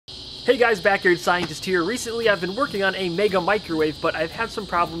Hey guys, Backyard Scientist here. Recently I've been working on a mega microwave, but I've had some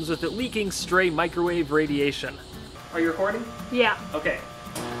problems with it leaking stray microwave radiation. Are you recording? Yeah. Okay.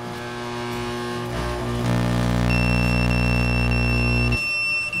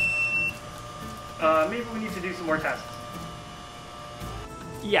 Maybe we need to do some more tests.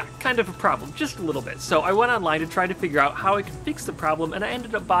 Yeah, kind of a problem, just a little bit. So I went online to try to figure out how I could fix the problem, and I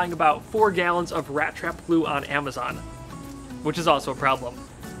ended up buying about 4 gallons of rat trap glue on Amazon, which is also a problem,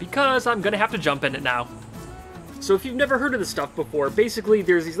 because I'm gonna have to jump in it now. So if you've never heard of this stuff before, basically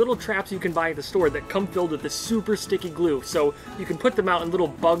there's these little traps you can buy at the store that come filled with this super sticky glue. So you can put them out and little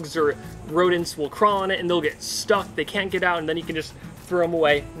bugs or rodents will crawl on it and they'll get stuck, they can't get out, and then you can just throw them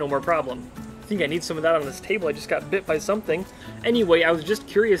away, no more problem. I think I need some of that on this table. I just got bit by something. Anyway, I was just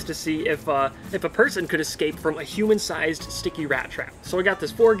curious to see if a person could escape from a human-sized sticky rat trap. So I got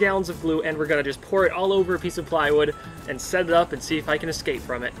this 4 gallons of glue and we're gonna just pour it all over a piece of plywood and set it up and see if I can escape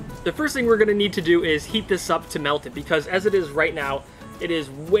from it. The first thing we're gonna need to do is heat this up to melt it, because as it is right now, it is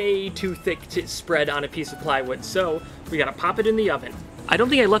way too thick to spread on a piece of plywood. So we gotta pop it in the oven. I don't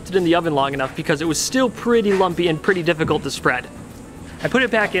think I left it in the oven long enough because it was still pretty lumpy and pretty difficult to spread. I put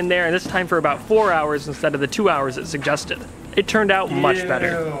it back in there, and this time for about 4 hours instead of the 2 hours it suggested. It turned out much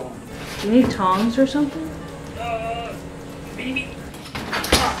better. Do you need tongs or something? Baby.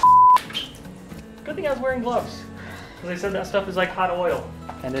 Good thing I was wearing gloves, because they said that stuff is like hot oil,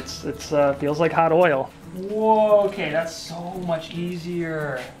 and it feels like hot oil. Whoa, okay, that's so much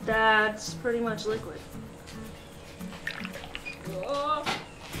easier. That's pretty much liquid.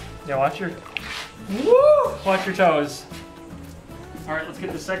 Yeah, watch your toes. All right, let's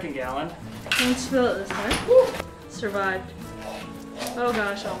get the second gallon. Don't spill it this time. Woo. Survived. Oh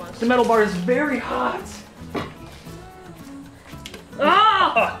gosh, almost. The metal bar is very hot.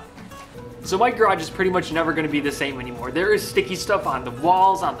 Ah! So my garage is pretty much never going to be the same anymore. There is sticky stuff on the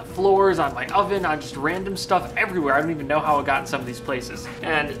walls, on the floors, on my oven, on just random stuff everywhere. I don't even know how it got in some of these places.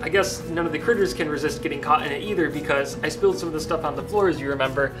 And I guess none of the critters can resist getting caught in it either, because I spilled some of the stuff on the floor, as you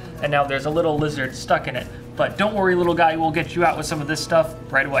remember, and now there's a little lizard stuck in it. But don't worry, little guy, we'll get you out with some of this stuff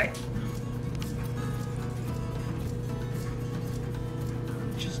right away.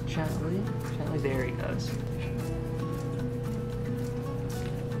 Just gently, there he goes.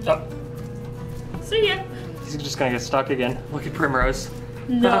 Oh. See ya. He's just gonna get stuck again. Look at Primrose.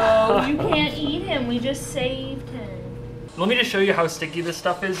 No, you can't eat him. We just saved him. Let me just show you how sticky this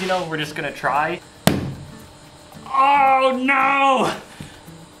stuff is, we're just gonna try. Oh no!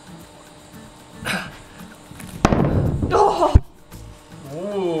 Oh!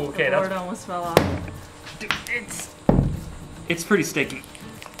 Ooh, okay, the board almost fell off. Dude, it's pretty sticky.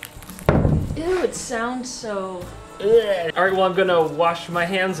 Ew, it sounds so... Ugh. All right, well, I'm gonna wash my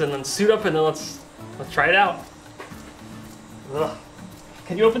hands and then suit up, and then let's try it out. Ugh.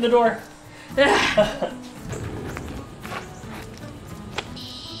 Can you open the door?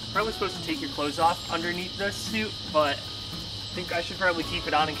 Probably supposed to take your clothes off underneath this suit, but I think I should probably keep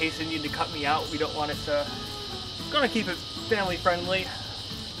it on in case they need to cut me out. We don't want it to... Gonna keep it family friendly.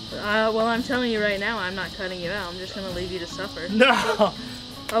 Well, I'm telling you right now, I'm not cutting you out. I'm just gonna leave you to suffer. No!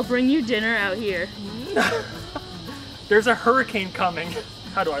 I'll bring you dinner out here. No. There's a hurricane coming.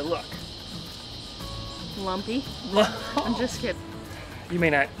 How do I look? Lumpy. I'm just kidding. You may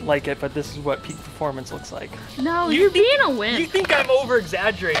not like it, but this is what peak performance looks like. No, you're being a wimp. You think I'm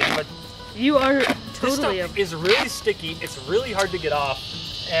over-exaggerating, but... You are this totally... stuff is really sticky, it's really hard to get off,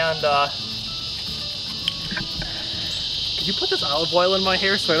 and could you put this olive oil in my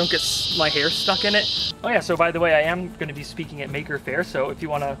hair so I don't get my hair stuck in it? Oh yeah, so by the way, I am going to be speaking at Maker Faire, so if you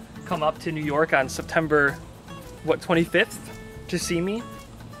want to come up to New York on September, 25th to see me,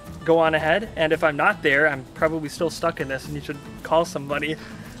 go on ahead. And if I'm not there, I'm probably still stuck in this and you should call somebody.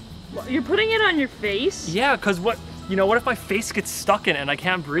 You're putting it on your face? Yeah, because what if my face gets stuck in it and I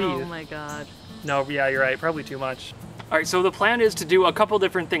can't breathe? Oh my god. No, yeah, you're right, probably too much. All right, so the plan is to do a couple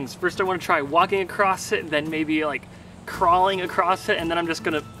different things. First, I want to try walking across it, then maybe like crawling across it, and then I'm just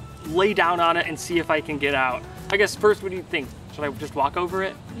gonna lay down on it and see if I can get out. I guess first, what do you think? Should I just walk over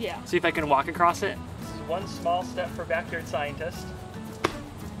it? Yeah. See if I can walk across it? This is one small step for Backyard Scientist.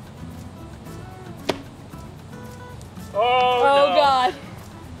 Oh no. God.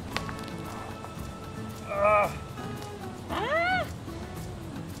 Ah.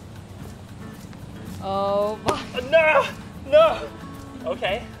 Oh my. No! No!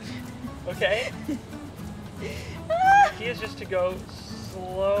 Okay. Okay. Key is just to go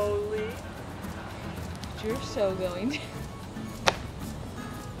slowly. You're so going to.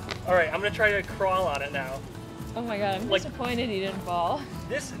 All right, I'm gonna try to crawl on it now. Oh my god, I'm disappointed he didn't fall.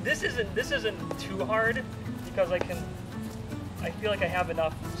 This isn't too hard because I feel like I have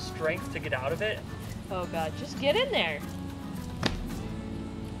enough strength to get out of it. Oh God, just get in there.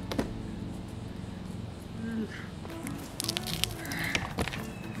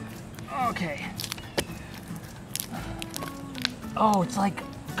 Okay. Oh, it's like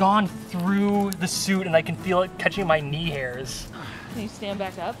gone through the suit and I can feel it catching my knee hairs. Can you stand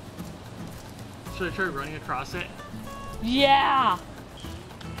back up? Should I try running across it? Yeah!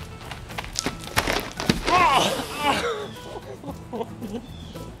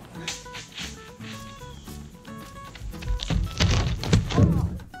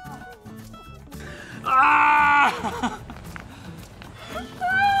 Ah!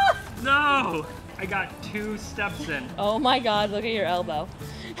 No! I got 2 steps in. Oh my God, look at your elbow.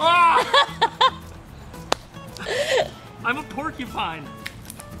 Ah! I'm a porcupine.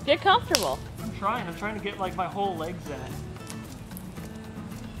 Get comfortable. I'm trying to get like my whole legs in it.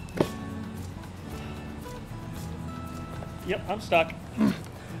 Yep, I'm stuck.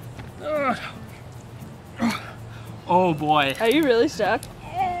 Oh boy. Are you really stuck?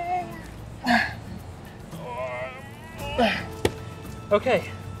 Okay,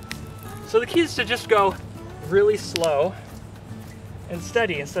 so the key is to just go really slow and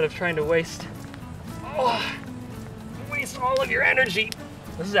steady instead of trying to waste all of your energy.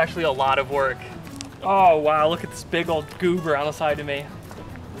 This is actually a lot of work. Oh wow, look at this big old goober on the side of me.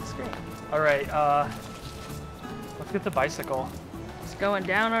 That's great. All right, let's get the bicycle. It's going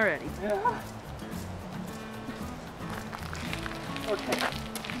down already. Yeah. Okay.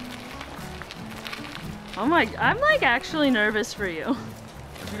 Oh my, I'm like actually nervous for you.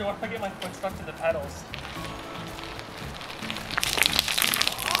 You know, what if I get my foot stuck to the pedals?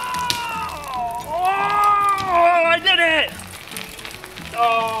 Oh, I did it!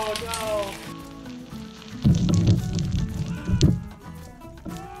 Oh no.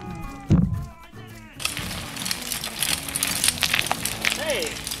 Hey.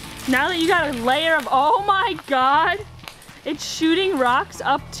 Now that you got a layer of, oh my God, it's shooting rocks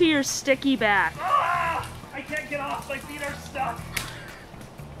up to your sticky back. Ah, I can't get off, my feet are stuck.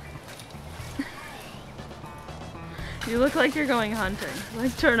 You look like you're going hunting.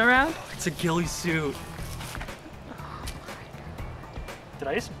 Like, turn around. It's a ghillie suit. Did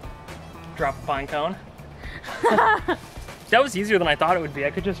I just drop a pine cone? That was easier than I thought it would be.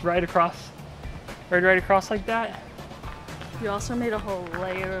 I could just ride right across like that. You also made a whole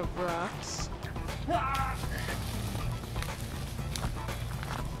layer of rocks.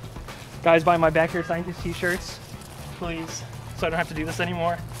 Guys, buy my Backyard Scientist t-shirts, please, so I don't have to do this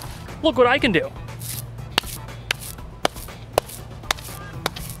anymore. Look what I can do.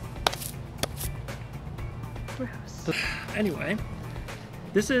 Gross. Anyway,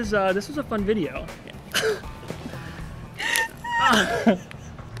 this was a fun video.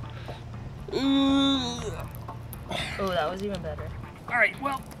 Oh, that was even better. All right,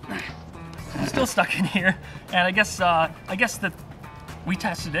 well, I'm still stuck in here, and I guess that we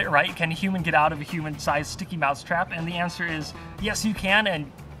tested it, right? Can a human get out of a human-sized sticky mouse trap? And the answer is yes, you can,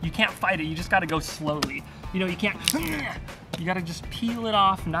 and you can't fight it. You just got to go slowly. You know, you can't. You got to just peel it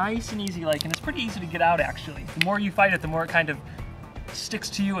off nice and easy, like, and it's pretty easy to get out actually. The more you fight it, the more it kind of sticks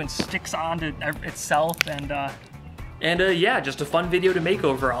to you and sticks onto itself, and yeah, just a fun video to make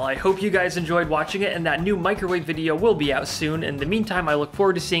overall. I hope you guys enjoyed watching it, and that new microwave video will be out soon. In the meantime, I look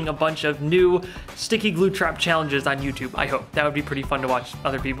forward to seeing a bunch of new sticky glue trap challenges on YouTube. I hope. That would be pretty fun to watch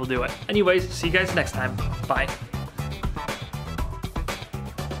other people do it. Anyways, see you guys next time. Bye.